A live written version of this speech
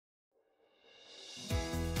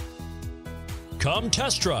Come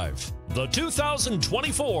test drive the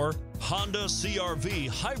 2024 Honda CR-V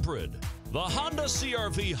Hybrid. The Honda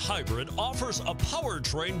CR-V Hybrid offers a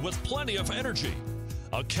powertrain with plenty of energy,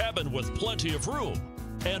 a cabin with plenty of room,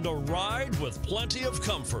 and a ride with plenty of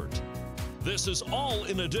comfort. This is all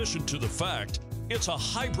in addition to the fact it's a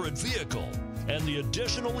hybrid vehicle and the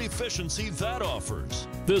additional efficiency that offers.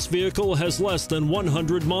 This vehicle has less than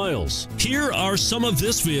 100 miles. Here are some of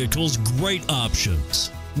this vehicle's great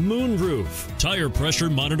options: moonroof, tire pressure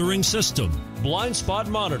monitoring system, blind spot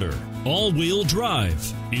monitor, all-wheel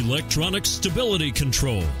drive, electronic stability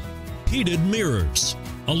control, heated mirrors,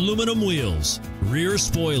 aluminum wheels, rear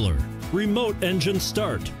spoiler, remote engine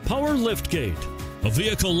start, power liftgate. A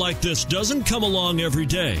vehicle like this doesn't come along every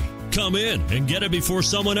day. Come in and get it before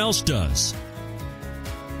someone else does.